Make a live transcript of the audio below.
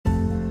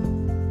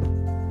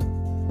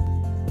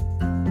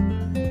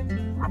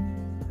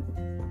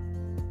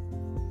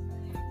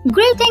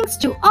Greetings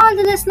to all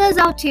the listeners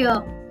out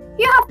here.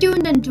 You have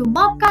tuned into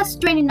Mobcast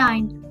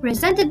 29,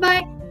 presented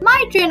by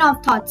My Train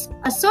of Thoughts,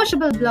 a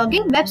sociable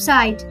blogging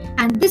website.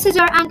 And this is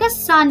your anchor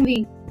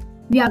Sanvi.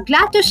 We are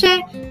glad to share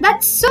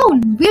that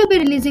soon we'll be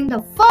releasing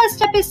the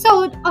first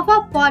episode of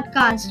our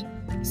podcast.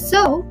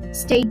 So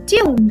stay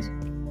tuned.